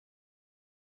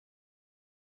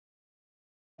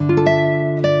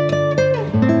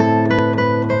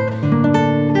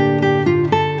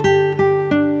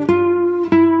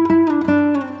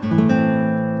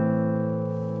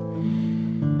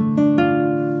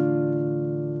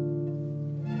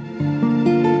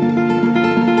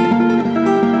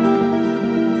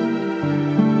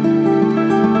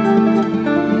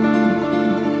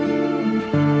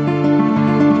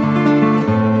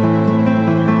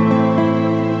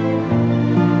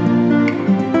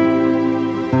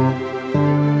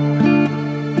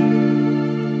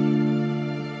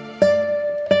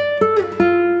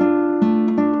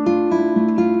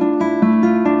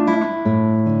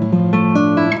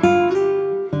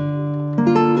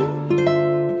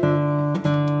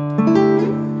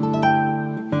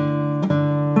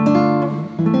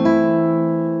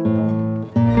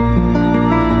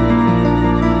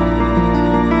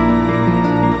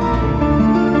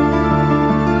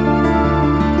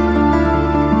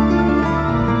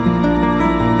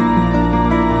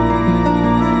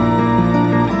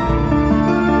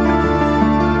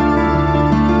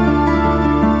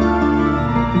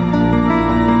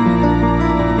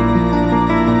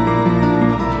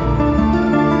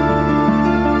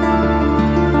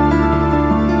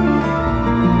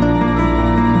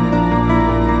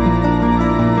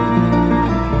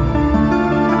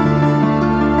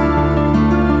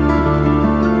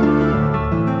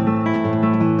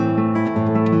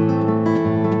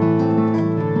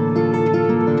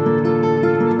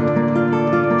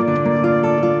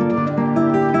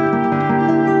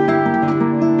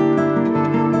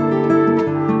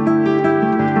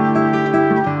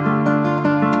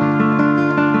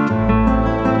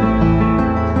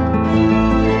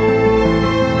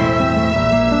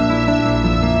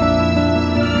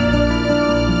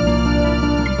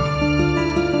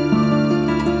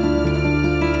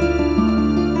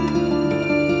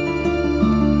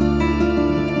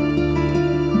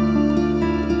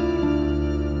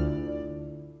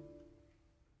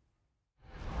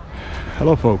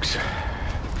Hello folks,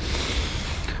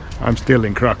 I'm still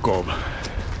in Krakow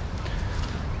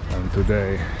and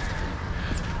today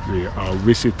we are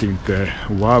visiting the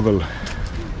Wawel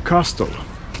castle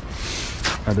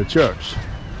and the church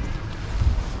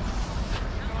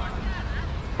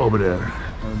over there,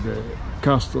 and the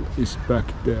castle is back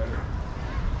there,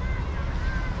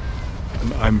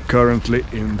 and I'm currently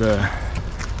in the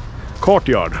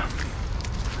courtyard.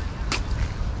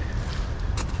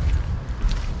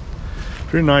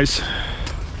 Pretty nice.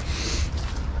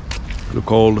 The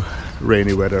cold,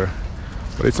 rainy weather,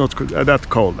 but it's not that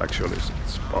cold actually.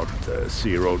 It's about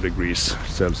 0 degrees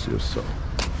Celsius, so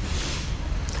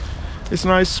it's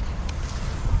nice.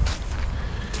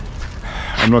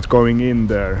 I'm not going in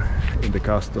there in the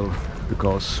castle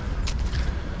because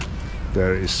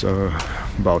there is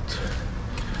about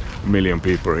 1 million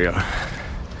people here.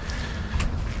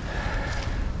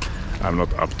 I'm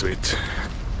not up to it.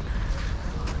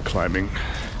 Climbing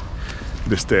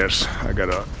the stairs. I got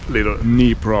a little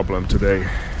knee problem today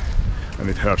and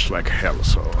it hurts like hell,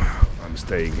 so I'm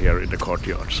staying here in the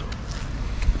courtyard. So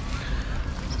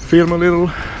film a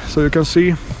little so you can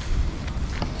see.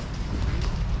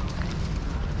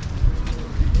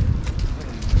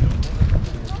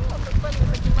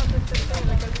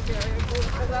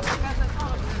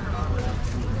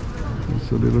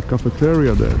 There's a little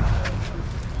cafeteria there.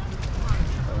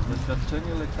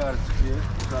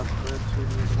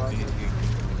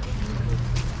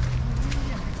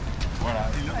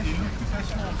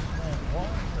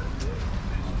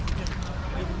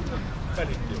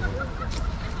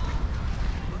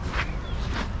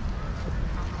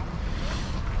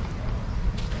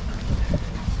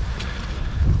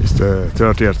 It's the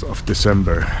 30th of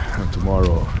December and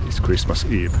tomorrow is Christmas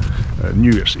Eve,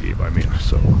 New Year's Eve I mean,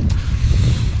 so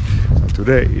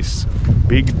today is a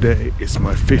big day. It's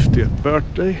my 50th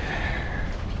birthday,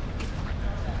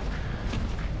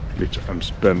 which I'm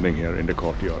spending here in the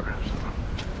courtyard. So.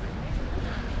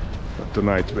 But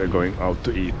tonight we're going out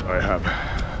to eat. I have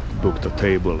booked a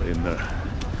table in a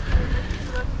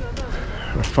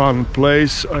fun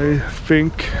place. I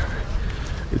think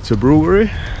it's a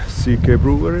brewery, CK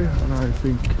Brewery, and I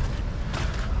think,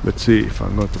 let's see if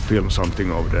I'm going to film something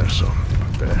over there. So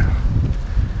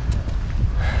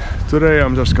today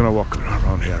I'm just gonna walk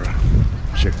around here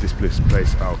and check this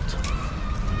place out.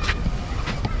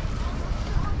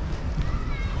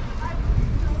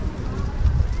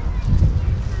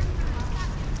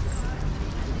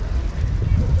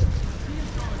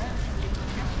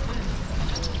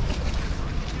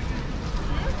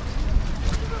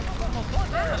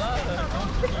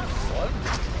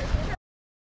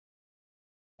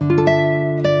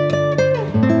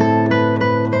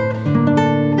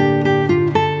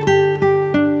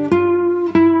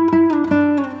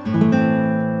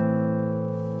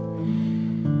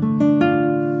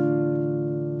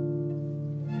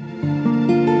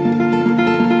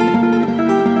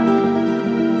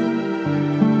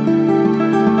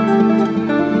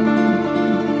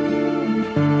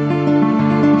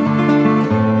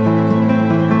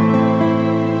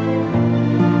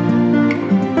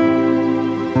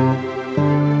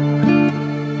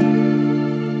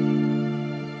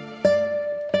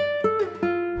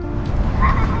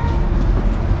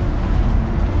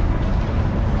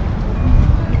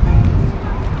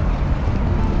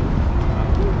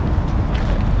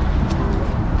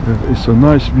 There is a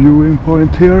nice viewing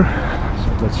point here,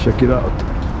 so let's check it out.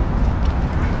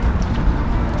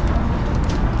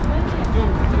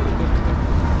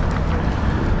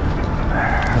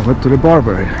 I went to the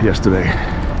barber yesterday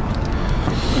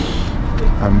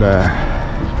and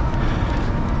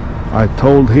I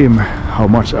told him how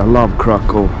much I love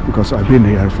Krakow because I've been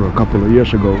here for a couple of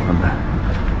years ago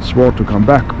and swore to come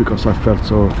back because I felt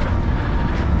so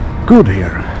good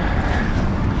here.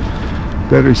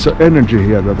 There is an energy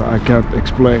here that I can't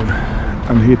explain,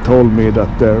 and he told me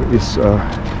that there is a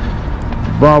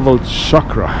Wawel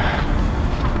chakra.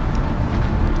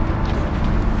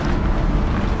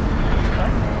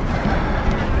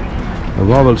 A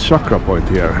Wawel chakra point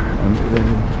here,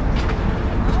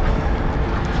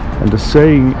 and the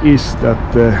saying is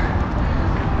that the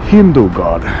Hindu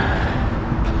god,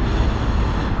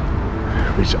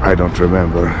 which I don't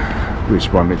remember which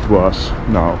one it was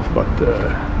now, but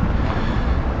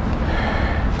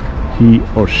he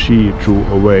or she threw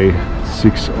away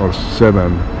 6 or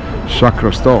 7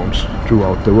 chakra stones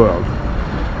throughout the world,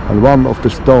 and one of the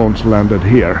stones landed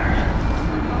here,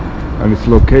 and it's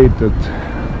located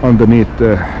underneath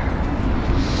the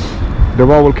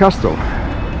Wawel castle,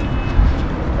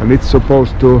 and it's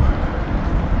supposed to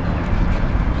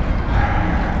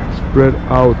spread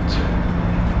out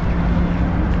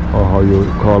or how you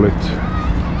call it,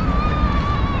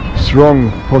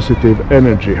 strong positive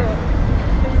energy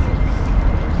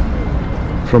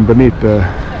from beneath the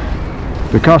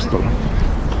castle.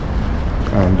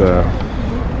 And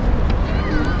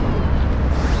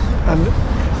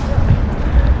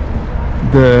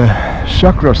the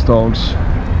chakra stones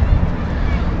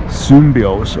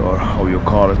symbiose, or how you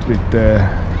call it, with the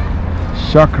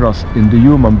chakras in the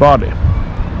human body.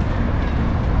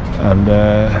 And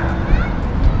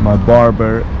my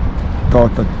barber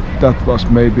thought that that was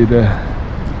maybe the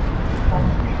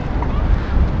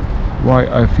why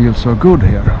I feel so good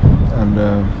here. And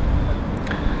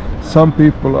some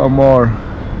people are more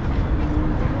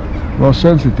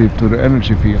sensitive to the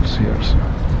energy fields here, so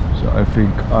I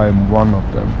think I'm one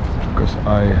of them, because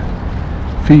I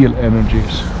feel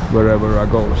energies wherever I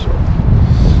go. So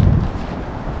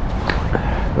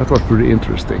that was pretty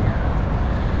interesting,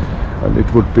 and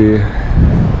it would be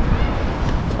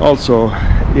also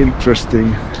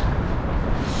interesting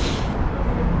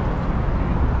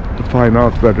to find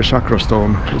out where the chakra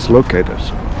stone is located.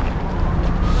 So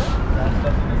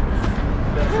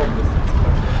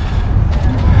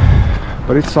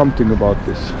but it's something about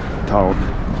this town.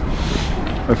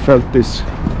 I felt this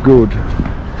good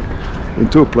in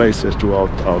two places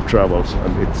throughout our travels,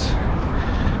 and it's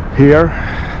here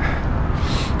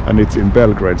and it's in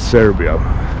Belgrade, Serbia.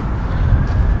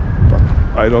 But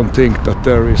I don't think that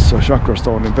there is a chakra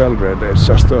stone in Belgrade. There's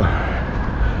just a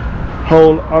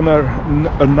whole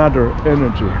another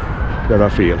energy that I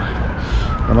feel,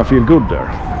 and I feel good there.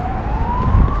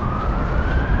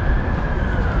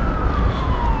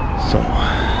 So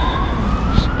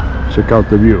check out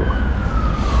the view.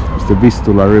 It's the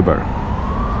Vistula River.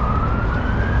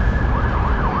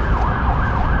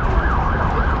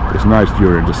 It's nice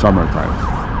during the summertime.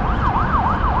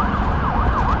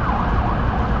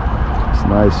 It's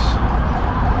nice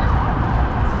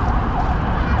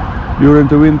during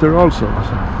the winter also.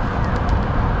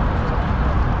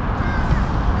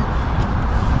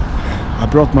 I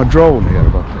brought my drone here,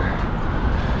 but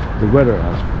the weather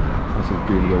hasn't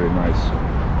been very nice,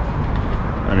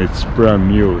 and it's brand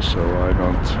new, so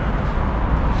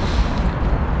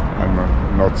I'm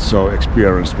not so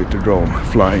experienced with the drone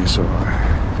flying, so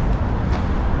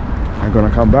I'm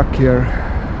gonna come back here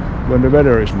when the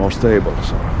weather is more stable.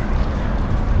 So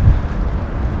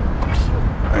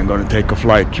I'm gonna take a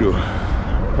flight through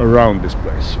around this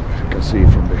place, so you can see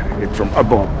it from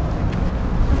above.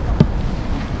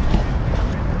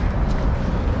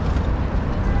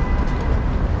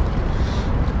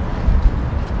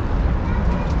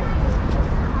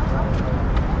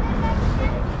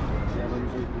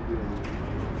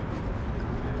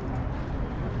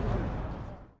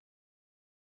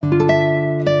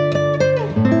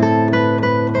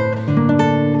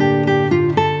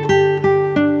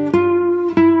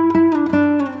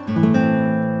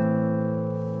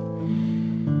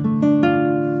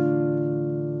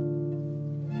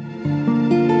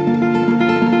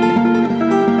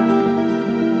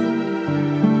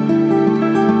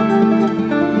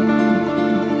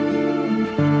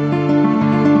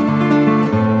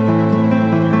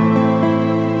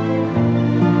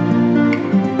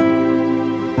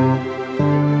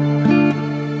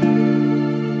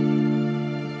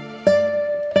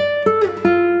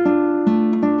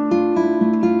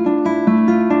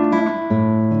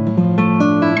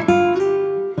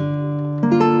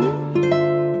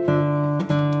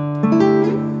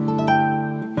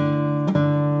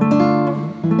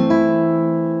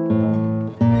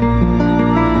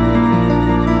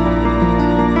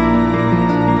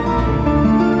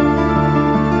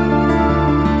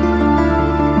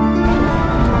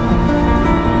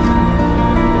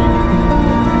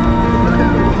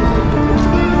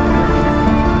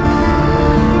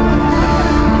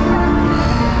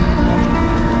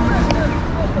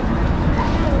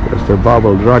 The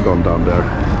Wawel dragon down there,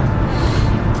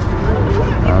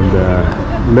 and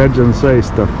legend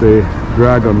says that the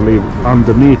dragon lives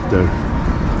underneath the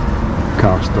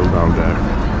castle down there,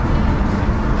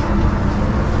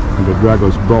 and the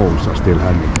dragon's bones are still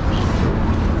hanging.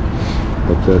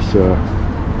 But there's you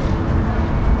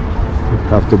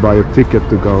have to buy a ticket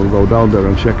to go down there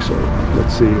and check, so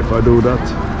let's see if I do that.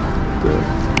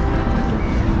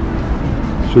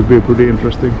 Should be pretty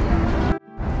interesting.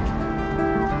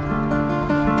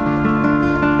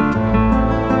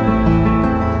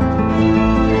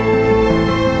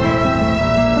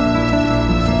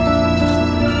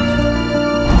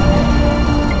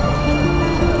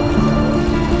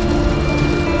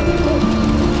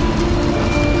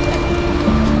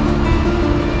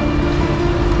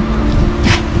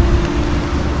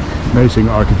 Amazing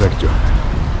architecture.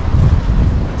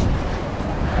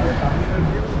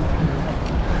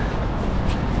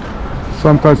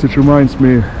 Sometimes it reminds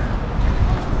me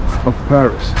of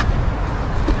Paris.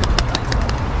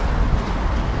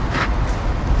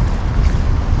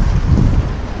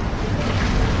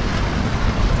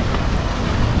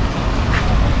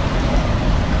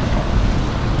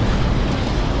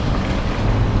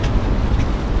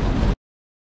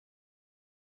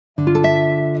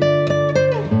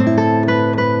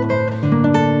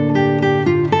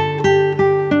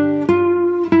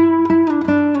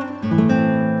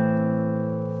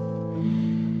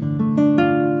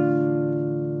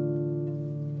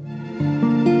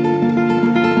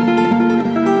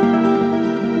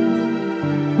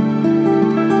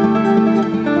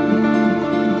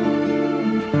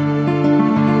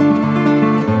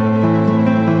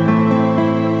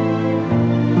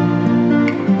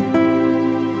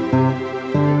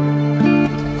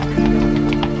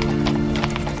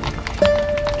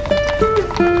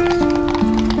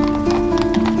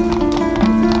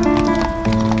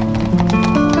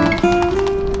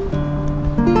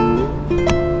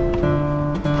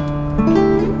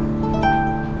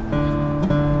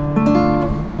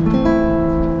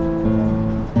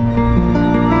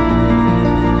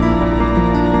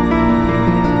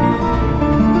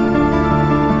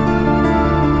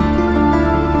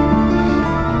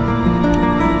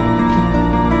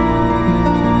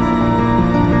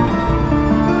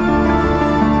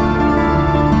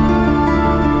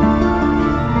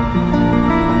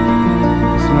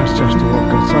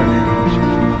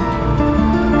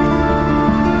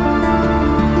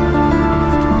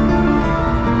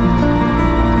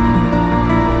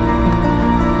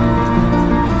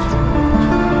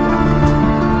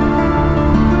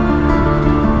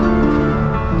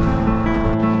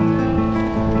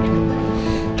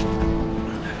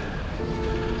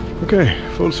 Okay,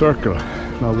 full circle.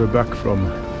 Now we're back from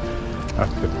at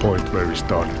the point where we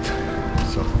started.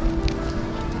 So,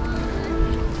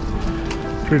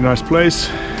 pretty nice place.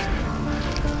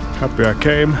 Happy I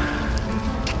came.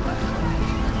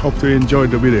 Hope you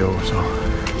enjoyed the video.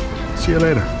 So, see you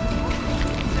later.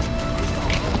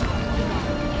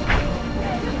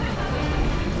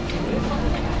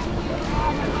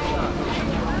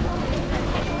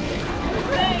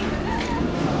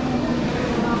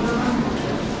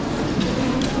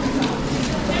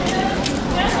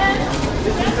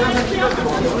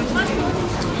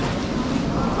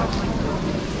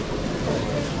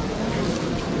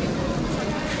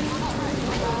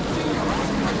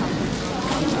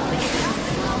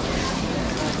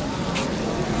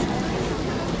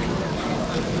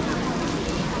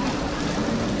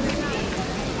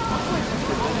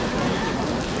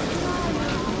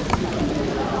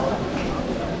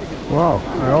 Wow,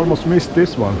 I almost missed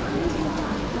this one.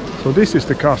 So this is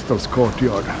the castle's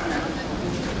courtyard.